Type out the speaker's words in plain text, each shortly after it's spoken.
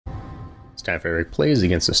Staff area plays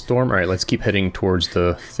against a storm. Alright, let's keep heading towards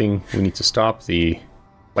the thing we need to stop, the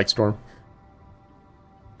light storm.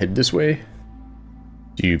 Head this way.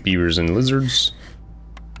 Do beavers and lizards.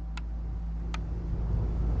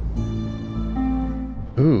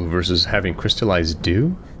 Ooh, versus having crystallized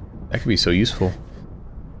dew? That could be so useful.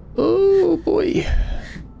 Oh boy.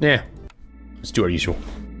 Yeah. Let's do our usual.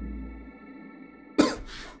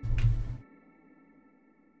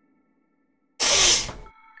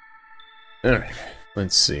 Alright,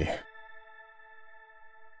 let's see.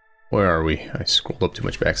 Where are we? I scrolled up too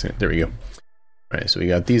much by accident. There we go. Alright, so we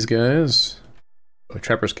got these guys. A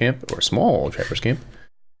trapper's camp, or a small trapper's camp.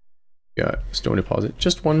 Got stone deposit.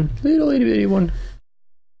 Just one little itty bitty one.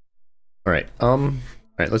 Alright,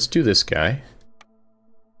 let's do this guy.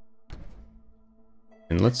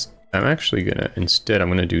 And I'm actually gonna, I'm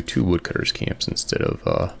gonna do 2 woodcutters camps instead of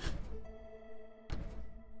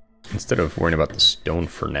worrying about the stone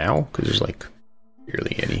for now, because there's like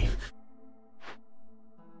barely any.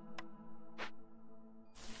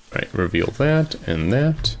 Alright, reveal that and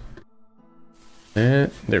that.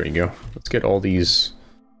 And there we go. Let's get all these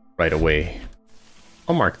right away.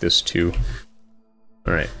 I'll mark this too.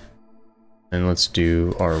 Alright. And let's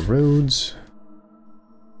do our roads.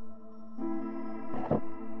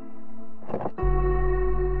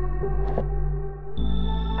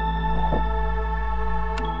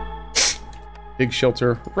 Big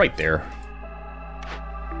shelter right there.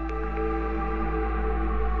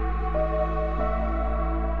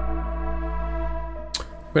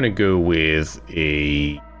 I'm gonna go with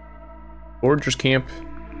a foragers camp,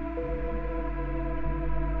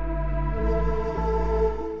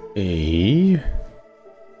 a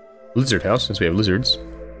lizard house since we have lizards,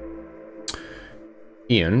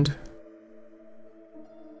 and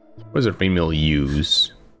what does a rain mill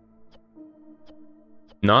use?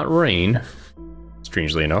 Not rain.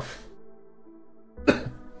 Strangely enough.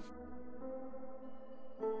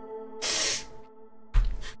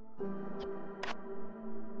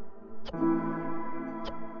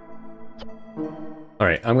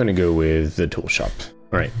 Alright, I'm gonna go with the tool shop.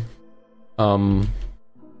 Alright.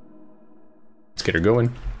 Let's get her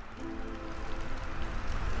going.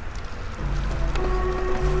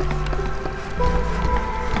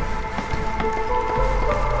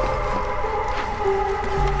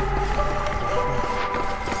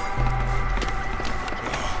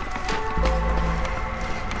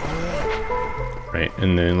 Right,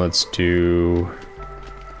 and then let's do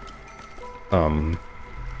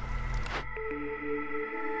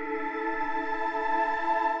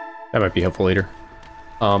that might be helpful later.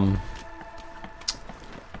 Alright,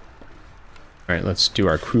 let's do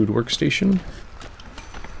our crude workstation.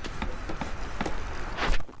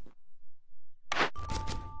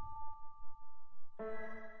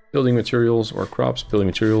 Building materials or crops, building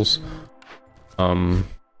materials.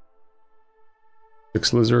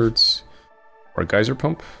 6 lizards. Or a geyser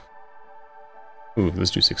pump. Ooh,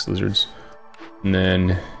 let's do 6 lizards. And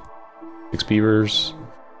then 6 beavers.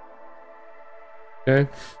 Okay.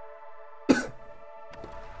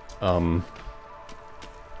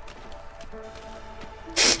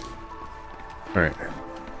 Alright.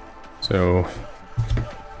 So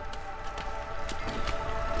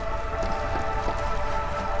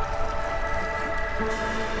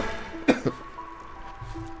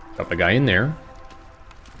got the guy in there.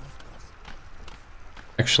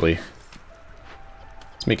 Actually,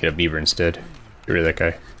 let's make it a beaver instead. Get rid of that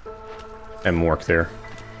guy. And Mork there.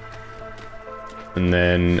 And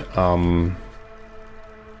then,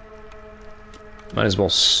 might as well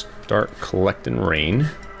start collecting rain.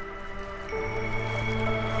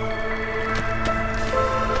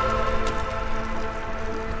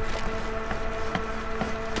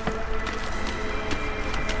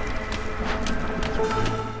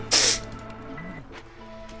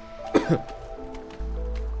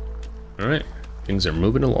 Alright, things are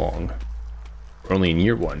moving along. We're only in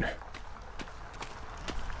year 1.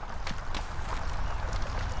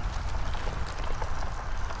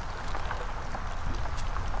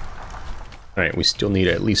 Alright, we still need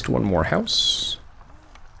at least 1 more house.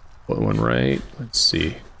 Put one right, let's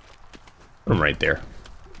see. Put them right there.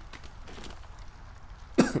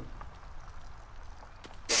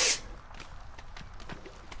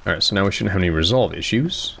 Alright, so now we shouldn't have any resolve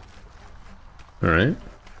issues. Alright.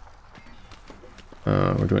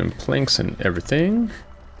 We're doing planks and everything.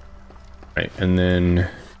 Right, and then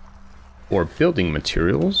for building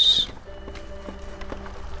materials.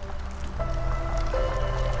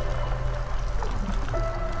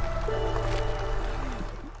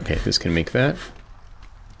 Okay, this can make that.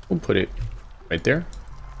 We'll put it right there.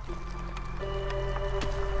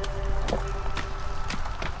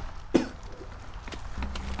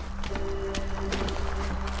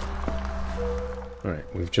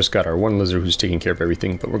 we've just got our one lizard who's taking care of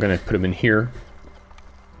everything, but we're gonna put him in here.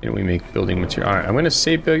 And we make building material. Alright, I'm gonna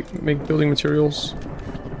say make building materials.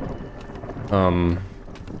 Even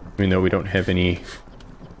though we don't have any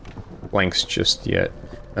planks just yet.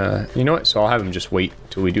 You know what? So I'll have him just wait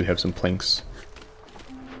till we do have some planks.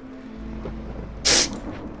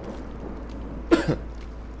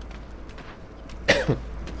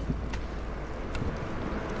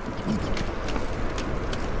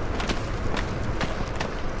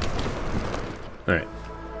 Alright.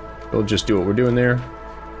 We'll just do what we're doing there.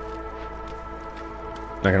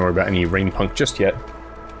 Not gonna worry about any rain punk just yet.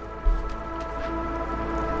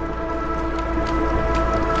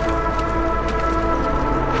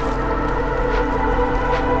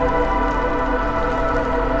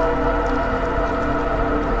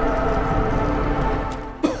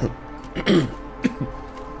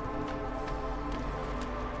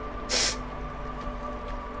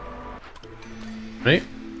 Right,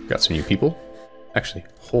 got some new people. Actually,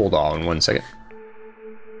 hold on 1 second.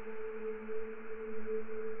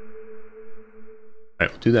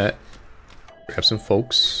 Alright, we'll do that. Grab some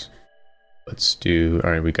folks. Let's do...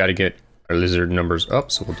 Alright, we gotta get our lizard numbers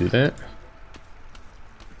up, so we'll do that.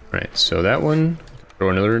 Alright, so that one, throw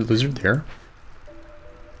another lizard there.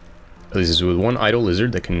 This is with one idle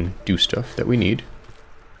lizard that can do stuff that we need.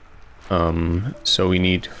 So we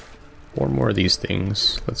need 4 more of these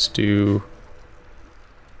things. Let's do...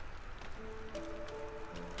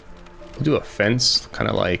 We'll do a fence, kind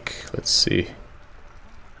of like, let's see.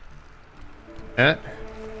 That.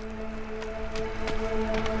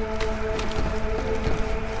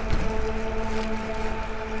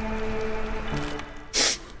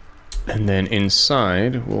 And then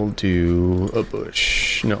inside, we'll do a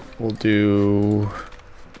bush. No, we'll do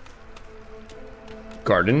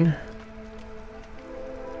garden.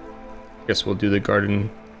 Guess we'll do the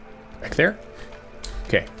garden back there.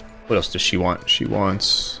 Okay, what else does she want? She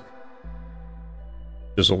wants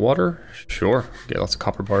drizzle water. Sure, get lots of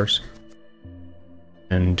copper bars.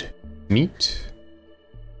 And meat.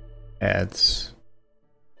 Ads.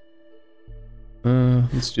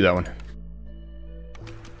 Let's do that one.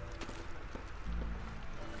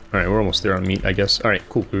 Alright, we're almost there on meat, I guess. Alright,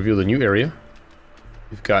 cool. We reveal the new area.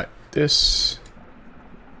 We've got this.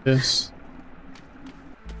 This.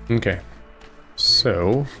 Okay.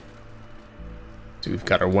 So we've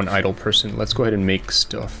got our one idle person. Let's go ahead and make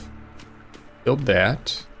stuff. Build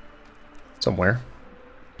that. Somewhere.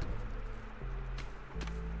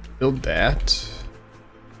 Build that.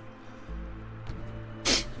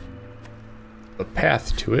 A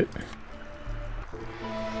path to it.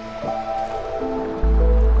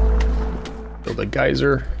 Build a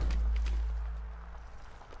geyser.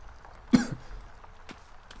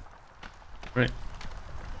 Right.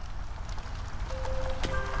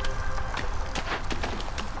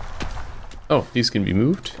 Oh, these can be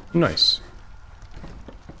moved? Nice.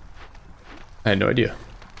 I had no idea.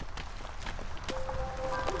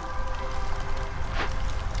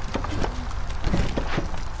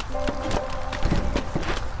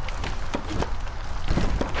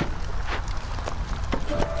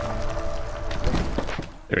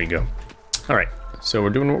 There you go. Alright, so we're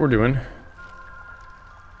doing what we're doing.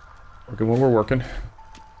 Working what we're working.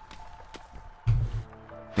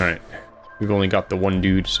 Alright. We've only got the one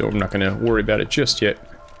dude, so I'm not gonna worry about it just yet.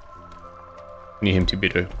 We need him to be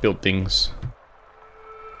able to build things.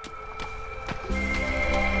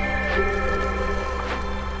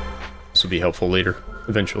 This will be helpful later,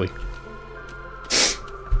 eventually.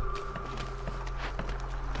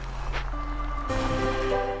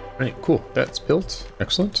 Alright, cool. That's built.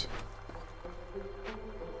 Excellent.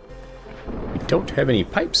 We don't have any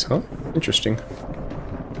pipes, huh? Interesting.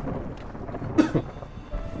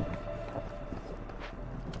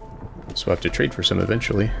 So we'll have to trade for some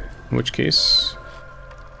eventually. In which case,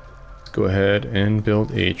 let's go ahead and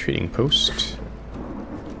build a trading post.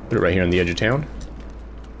 Put it right here on the edge of town.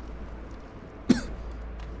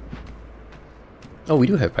 Oh, we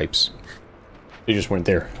do have pipes. They just weren't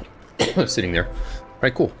there. Sitting there.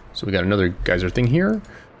 Alright, cool. So we got another geyser thing here.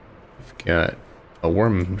 We've got a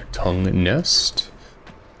worm tongue nest.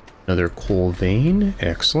 Another coal vein.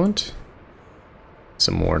 Excellent.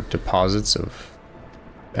 Some more deposits of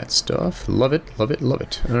that stuff. Love it, love it, love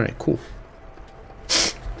it. Alright, cool.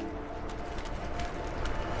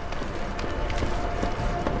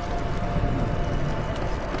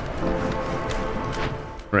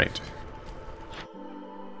 Right.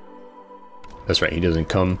 That's right, he doesn't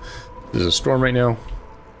come. There's a storm right now.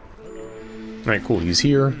 Alright, cool, he's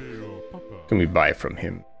here. Can we buy from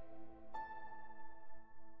him?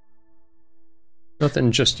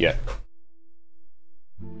 Nothing just yet.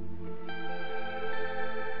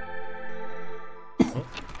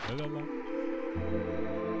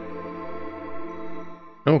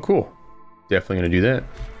 Oh, cool. Definitely gonna do that.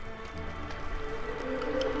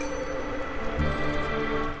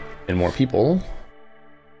 And more people.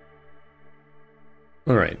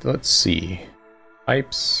 Alright, let's see.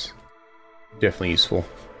 Pipes. Definitely useful.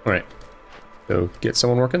 Alright. So get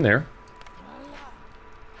someone working there.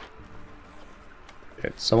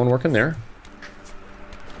 Get someone working there.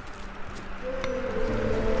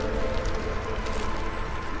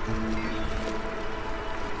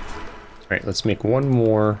 Alright, let's make one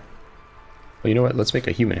more. Well, you know what? Let's make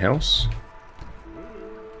a human house.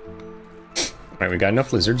 Alright, we got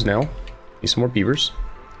enough lizards now. Need some more beavers.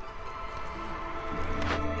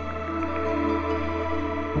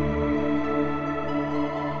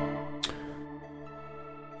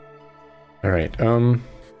 Alright,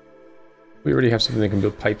 we already have something that can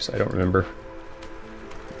build pipes, I don't remember.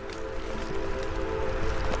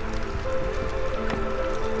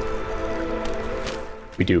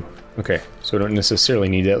 We do. Okay, so we don't necessarily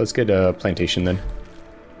need that. Let's get a plantation then.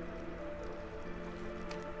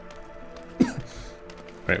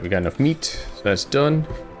 Alright, we got enough meat, so that's done.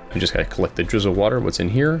 I just gotta collect the drizzle water. What's in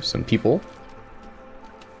here? Some people.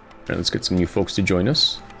 Alright, let's get some new folks to join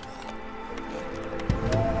us.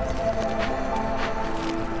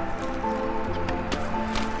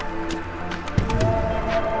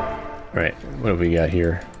 Alright, what have we got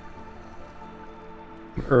here?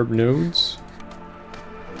 Herb nodes.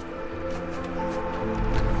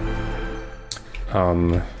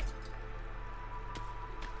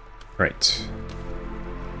 Right.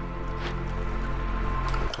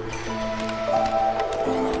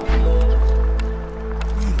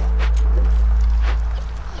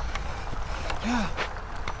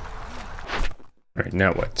 Alright,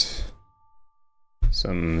 now what?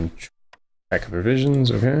 Some pack of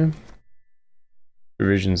provisions, okay.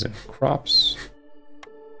 Provisions and crops.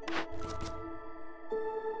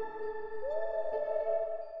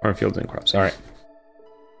 Farm fields and crops, alright.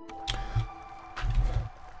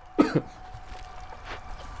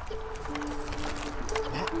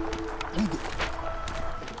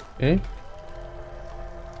 Okay.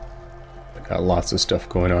 I got lots of stuff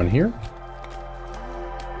going on here.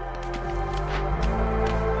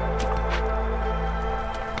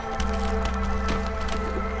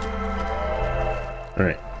 All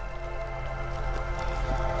right.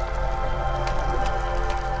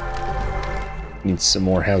 Need some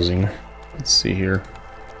more housing. Let's see here.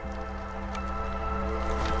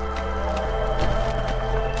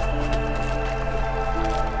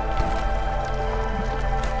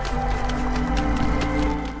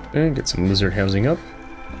 And get some lizard housing up.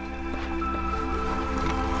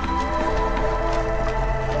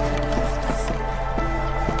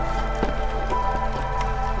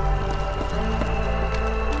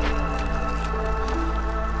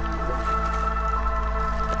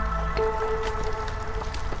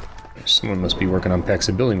 Someone must be working on packs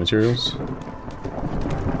of building materials.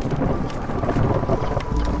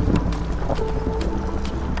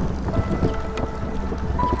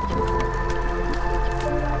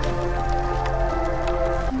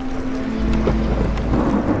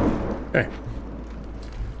 Okay.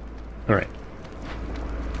 All right.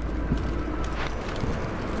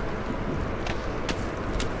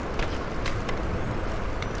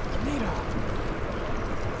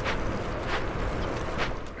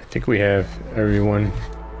 I think we have everyone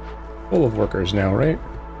full of workers now, right?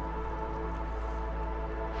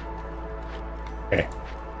 Okay.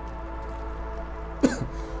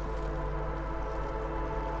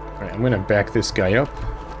 Alright, I'm gonna back this guy up.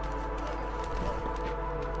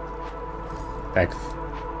 Back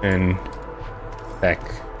and back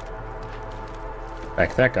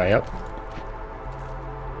that guy up.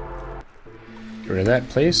 Get rid of that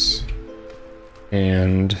place.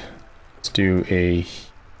 And let's do a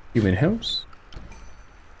human house.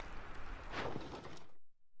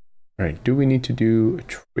 Alright, do we need to do a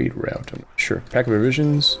trade route? I'm not sure. Pack of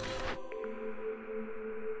provisions.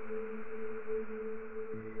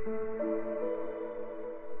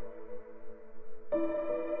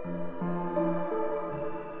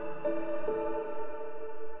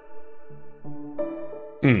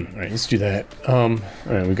 Alright, let's do that.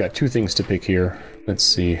 Alright, we got two things to pick here. Let's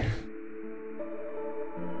see.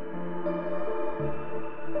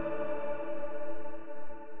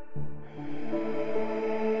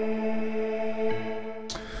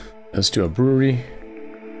 Let's do a brewery.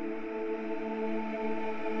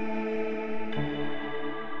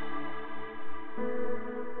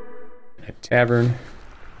 A tavern.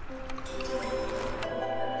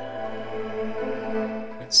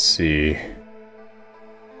 Let's see.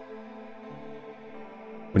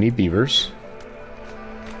 We need beavers.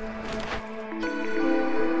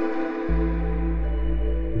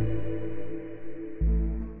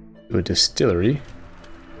 to a distillery.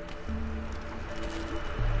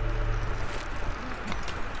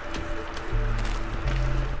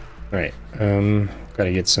 Alright,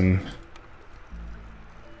 gotta get some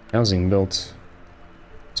housing built.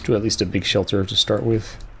 Let's do at least a big shelter to start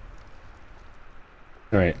with.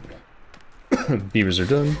 Alright. Beavers are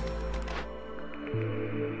done.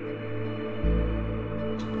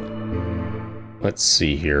 Let's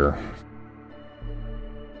see here.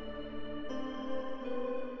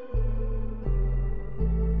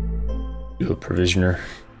 Do a provisioner.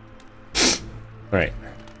 Alright.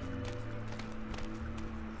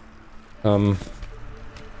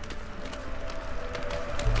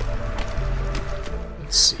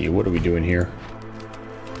 Let's see, what are we doing here?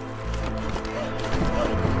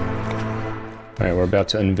 Alright, we're about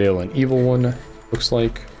to unveil an evil one, looks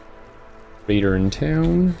like. Raider in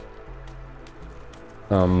town.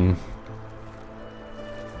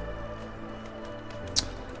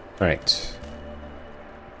 Alright.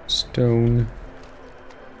 Stone.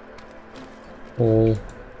 Hole.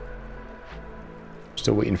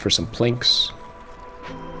 Still waiting for some planks.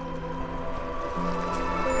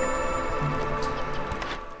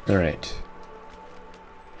 Alright.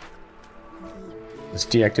 Let's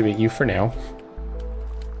deactivate you for now.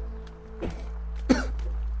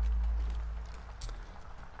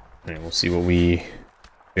 Alright, we'll see what we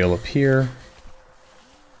fail up here.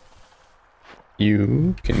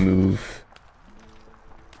 You can move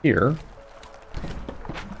here.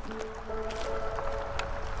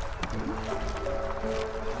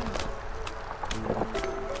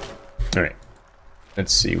 Alright.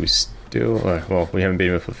 Let's see, we still... well, we haven't been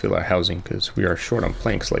able to fulfill our housing because we are short on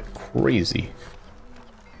planks like crazy.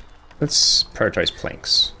 Let's prioritize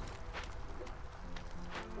planks.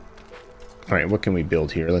 Alright, what can we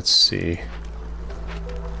build here? Let's see.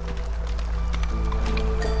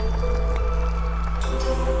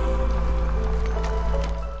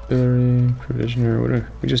 Distillery, provisioner,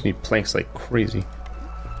 whatever. We just need planks like crazy.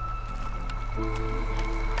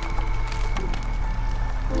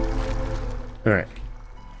 Alright.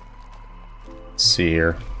 Let's see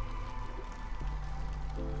here.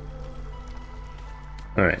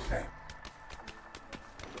 Alright.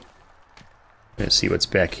 Let's see what's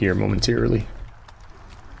back here momentarily.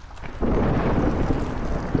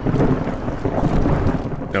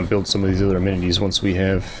 Now build some of these other amenities once we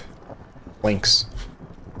have planks.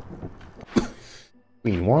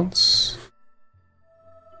 Queen wants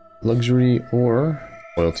luxury or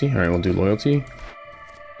loyalty. Alright, we'll do loyalty.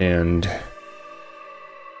 And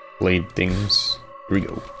blade things. Here we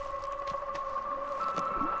go.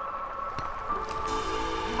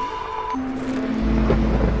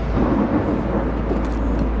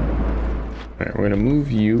 Alright, we're gonna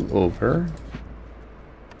move you over.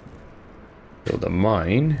 Build a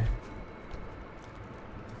mine.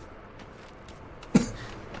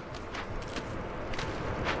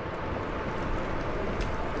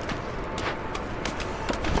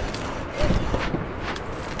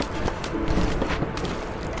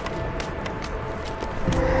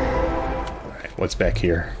 Alright, what's back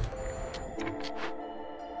here?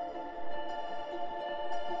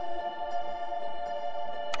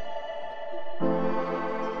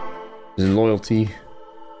 And loyalty.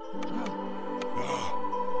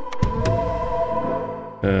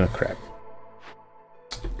 Crap.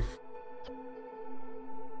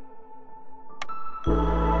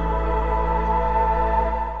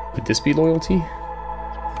 Would this be loyalty?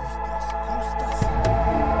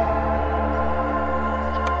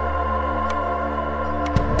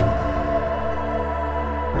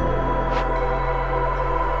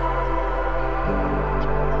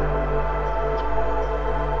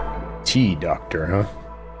 Tea doctor, huh?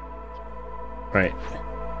 Right.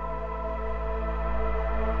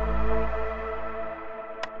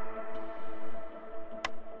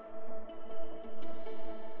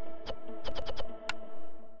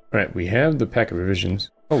 Alright, we have the pack of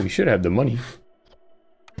provisions. Oh, we should have the money.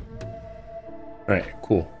 Alright,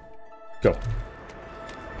 cool. Go.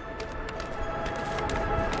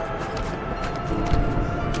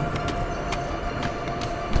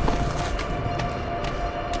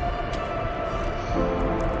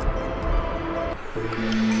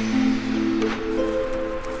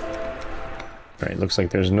 Alright, looks like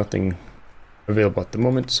there's nothing available at the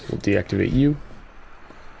moment, so we'll deactivate you.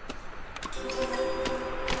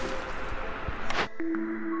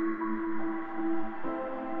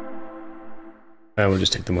 We'll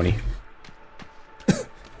just take the money.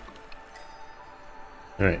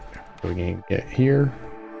 Alright, what are we gonna get here?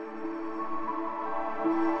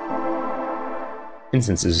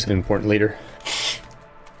 Instance is important later.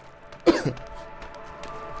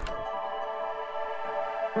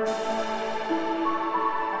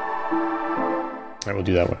 Alright, we'll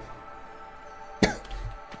do that one.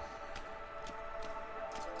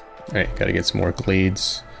 Alright, gotta get some more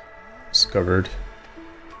glades discovered.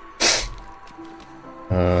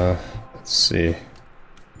 Let's see.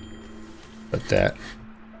 But that.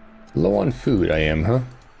 Low on food I am, huh?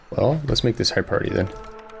 Well, let's make this high party then.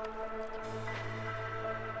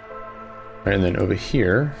 Alright, and then over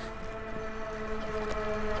here.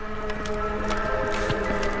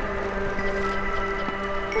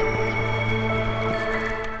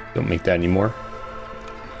 Don't make that anymore.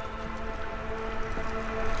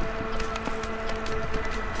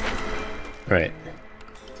 Alright,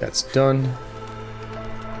 that's done.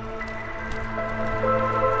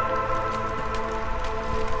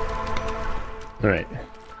 Alright.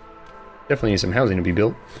 Definitely need some housing to be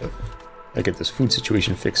built, but I'll get this food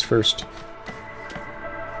situation fixed first.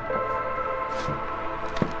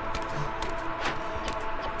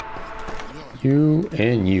 You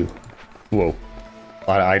and you. Whoa. A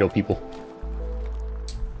lot of idle people.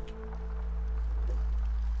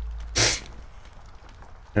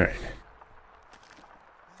 Alright.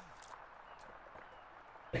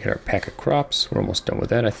 Get our pack of crops. We're almost done with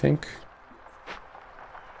that, I think.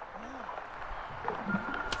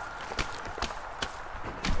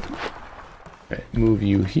 Alright, move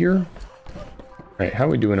you here. Alright, how are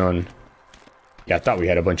we doing on... Yeah, I thought we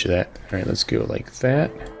had a bunch of that. Alright, let's go like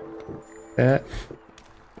that. That.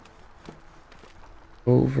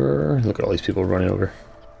 Over. Look at all these people running over.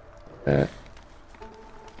 That.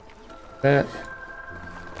 That.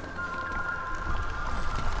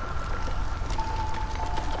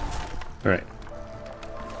 Alright.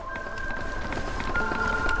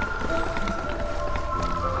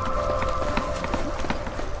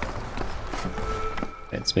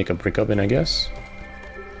 Let's make a brick oven, I guess.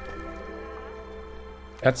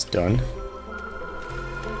 That's done.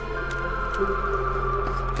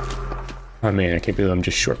 Oh man, I can't believe I'm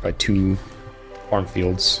just short by 2 farm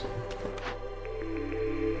fields.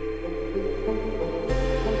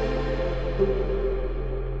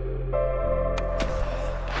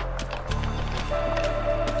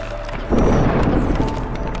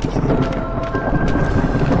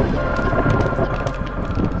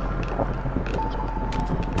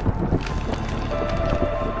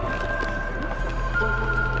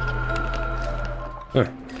 Huh.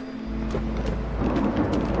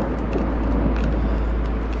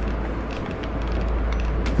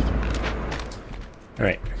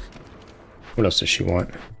 Alright. What else does she want?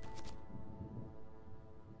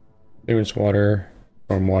 Clearance water,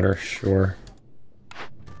 storm water, sure.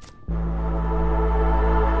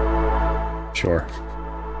 Sure.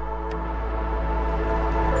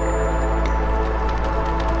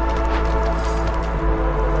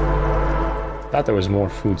 Thought there was more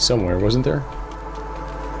food somewhere, wasn't there?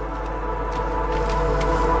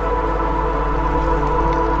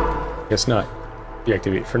 Guess not.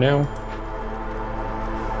 Deactivate for now.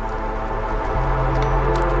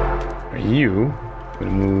 You, I'm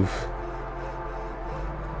gonna move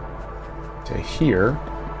to here.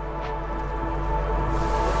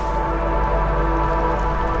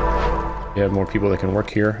 We have more people that can work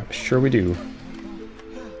here. I'm sure we do.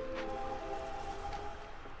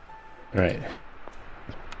 All right.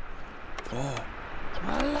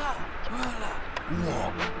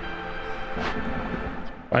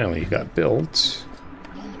 Finally, you got built.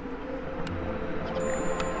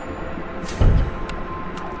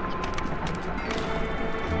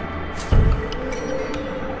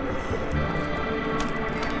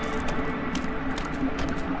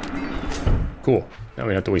 Cool. Now we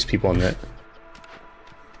don't have to waste people on that.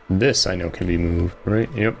 This I know can be moved, right?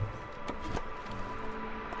 Yep.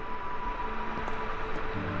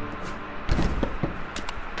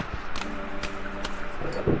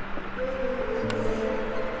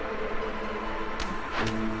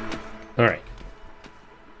 Alright.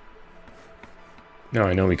 Now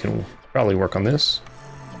I know we can probably work on this.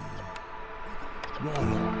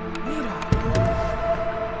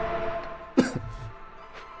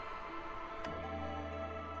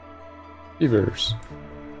 Reverse.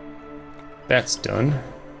 That's done.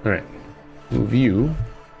 Alright. Move you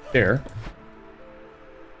there.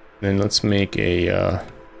 Then let's make a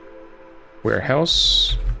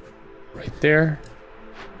warehouse right there.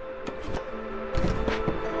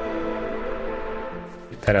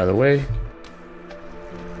 Get that out of the way.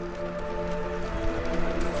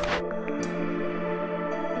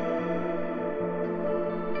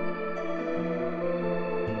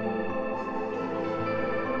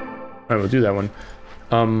 Alright, we'll do that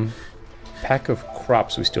one. Pack of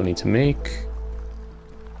crops we still need to make.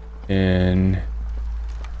 And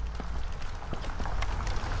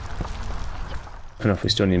don't know if we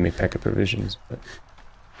still need to make packet provisions, but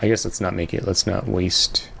I guess let's not make it. Let's not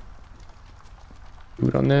waste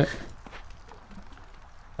food on that.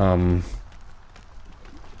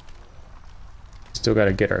 Still got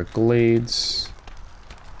to get our glades.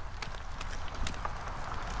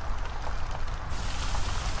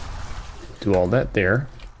 Do all that there.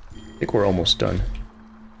 I think we're almost done.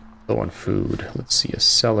 Low on food. Let's see, a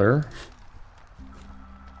cellar.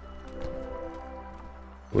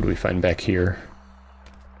 What do we find back here?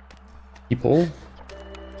 People.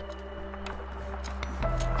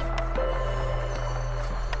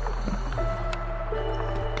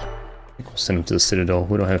 I think we'll send them to the Citadel.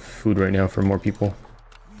 We don't have food right now for more people.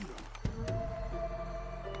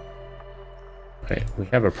 Alright, we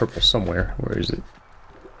have a purple somewhere. Where is it?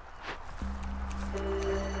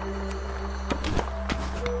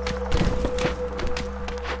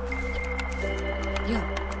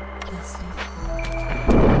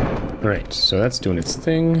 Alright, so that's doing its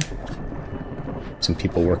thing. Some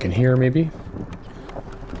people working here, maybe.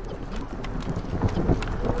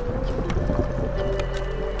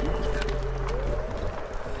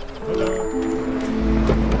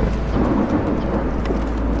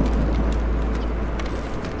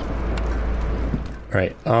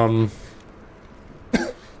 Alright,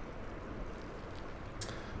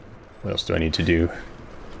 what else do I need to do?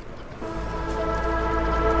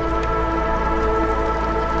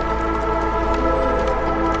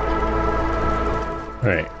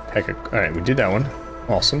 Alright, alright, we did that one.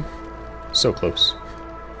 Awesome. So close.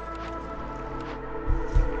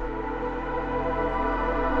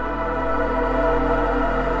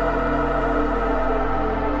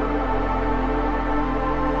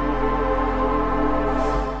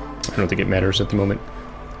 I don't think it matters at the moment.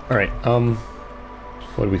 Alright,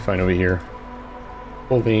 what do we find over here?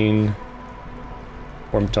 Full vein.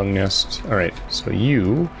 Worm tongue nest. Alright, so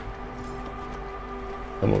you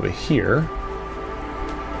come over here.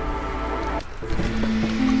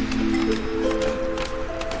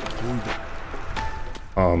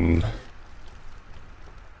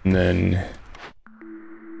 And then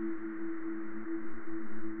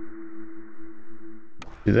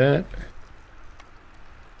do that.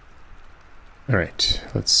 All right,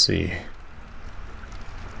 let's see.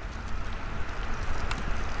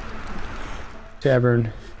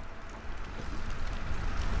 Tavern.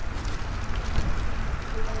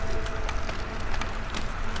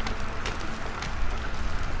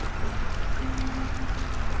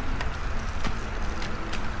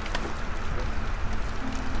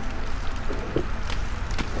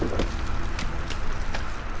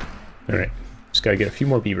 Alright, just gotta get a few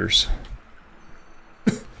more beavers.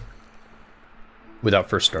 Without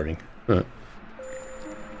first starting. Alright,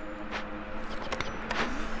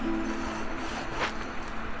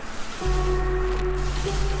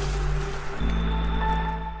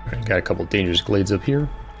 got a couple dangerous glades up here.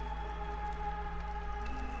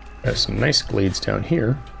 Got some nice glades down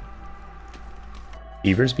here.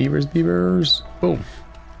 Beavers, beavers, beavers. Boom.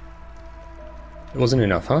 It wasn't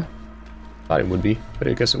enough, huh? Thought it would be, but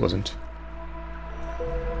I guess it wasn't.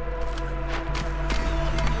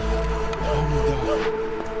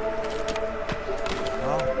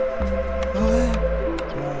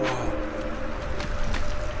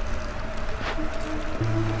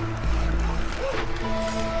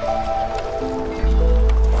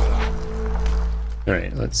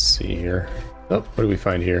 Alright, let's see here. Oh, what do we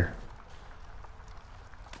find here?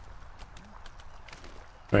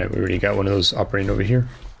 Alright, we already got one of those operating over here.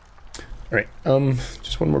 Alright,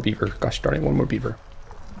 just one more beaver. Gosh darn it, one more beaver.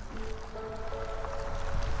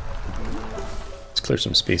 Let's clear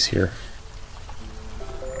some space here.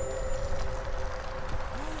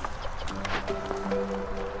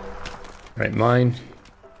 Alright, mine.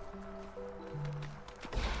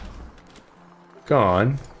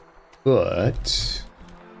 Gone. But...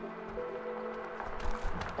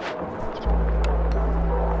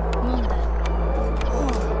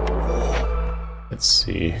 let's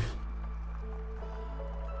see.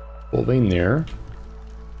 Full vein there.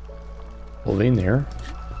 Full vein there.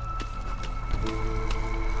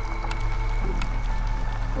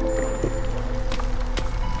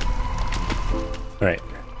 Alright.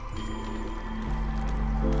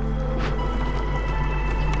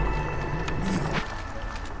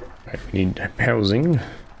 Alright, we need housing.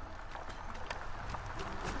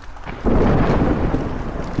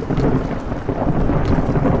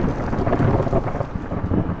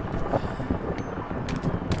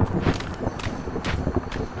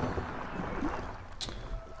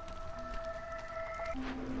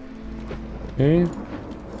 Okay,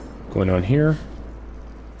 going on here.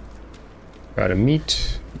 Got a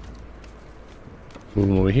meat. Move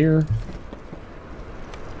them over here.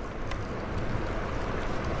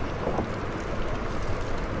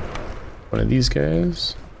 one of these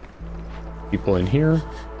guys. People in here.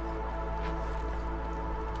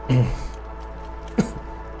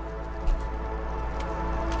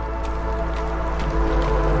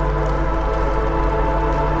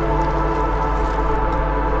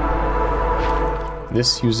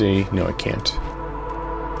 This use a... no, I can't.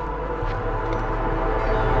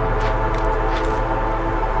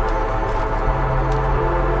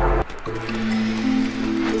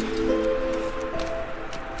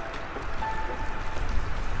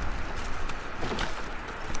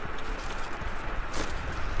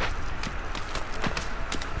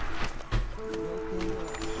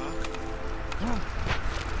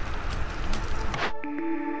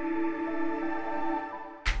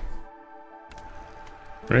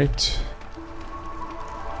 Right.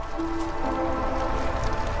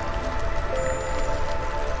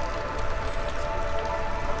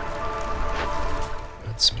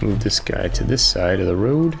 Let's move this guy to this side of the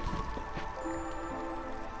road.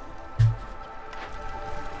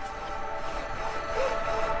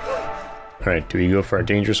 Alright, do we go for our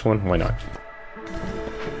dangerous one? Why not?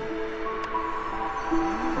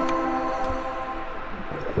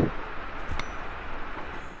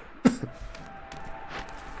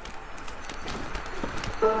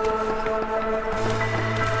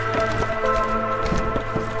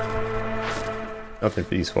 Nothing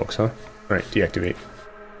for these folks, huh? Alright, deactivate.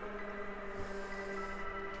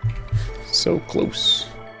 So close.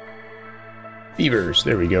 Beavers,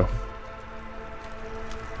 there we go.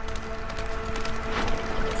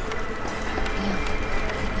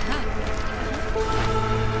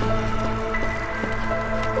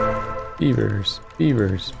 Beavers,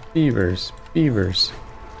 beavers, beavers, beavers.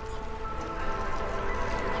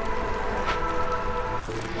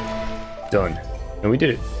 Done. And we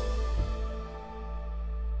did it.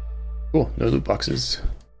 Cool, no loot boxes.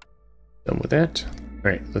 Done with that.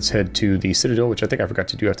 Alright, let's head to the Citadel, which I think I forgot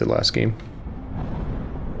to do after the last game.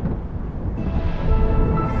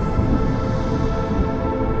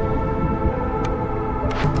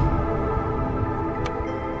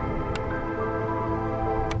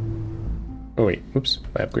 Oh wait, oops,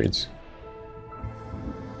 my upgrades.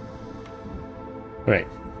 Alright,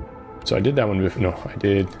 so I did that one before. No, I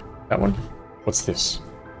did that one. What's this?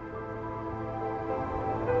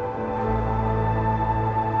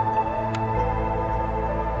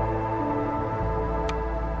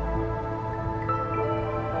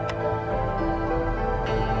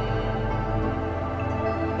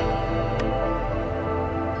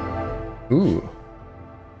 Ooh,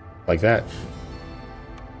 like that.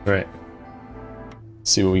 All right, let's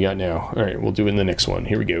see what we got now. All right, we'll do it in the next one.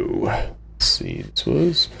 Here we go. Let's see, this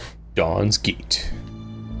was Dawn's Gate.